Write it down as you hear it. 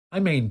I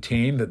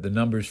maintain that the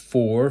numbers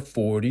 4,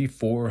 40,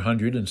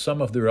 400, and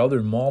some of their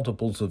other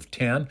multiples of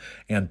 10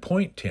 and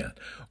point 10,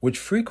 which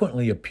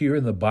frequently appear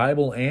in the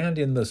Bible and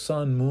in the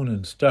sun, moon,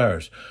 and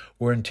stars,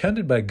 were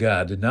intended by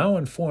God to now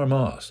inform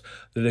us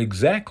that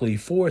exactly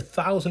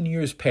 4,000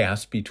 years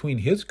passed between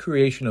His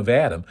creation of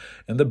Adam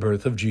and the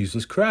birth of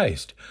Jesus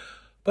Christ.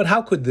 But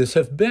how could this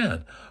have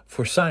been?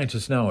 For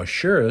scientists now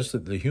assure us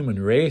that the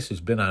human race has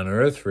been on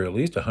Earth for at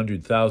least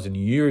 100,000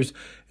 years,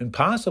 and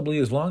possibly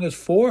as long as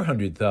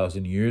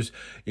 400,000 years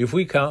if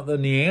we count the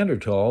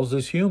Neanderthals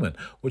as human,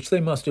 which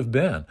they must have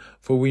been,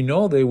 for we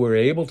know they were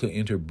able to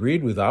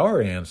interbreed with our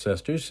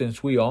ancestors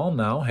since we all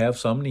now have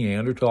some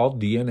Neanderthal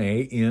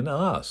DNA in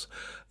us.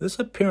 This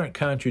apparent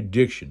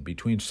contradiction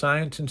between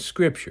science and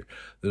Scripture,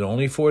 that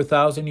only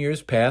 4,000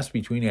 years passed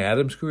between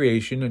Adam's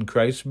creation and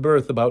Christ's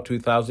birth about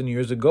 2,000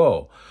 years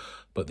ago,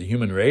 but the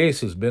human race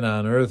has been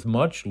on Earth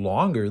much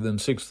longer than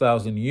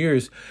 6,000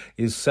 years,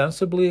 is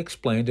sensibly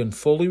explained and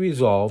fully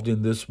resolved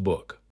in this book.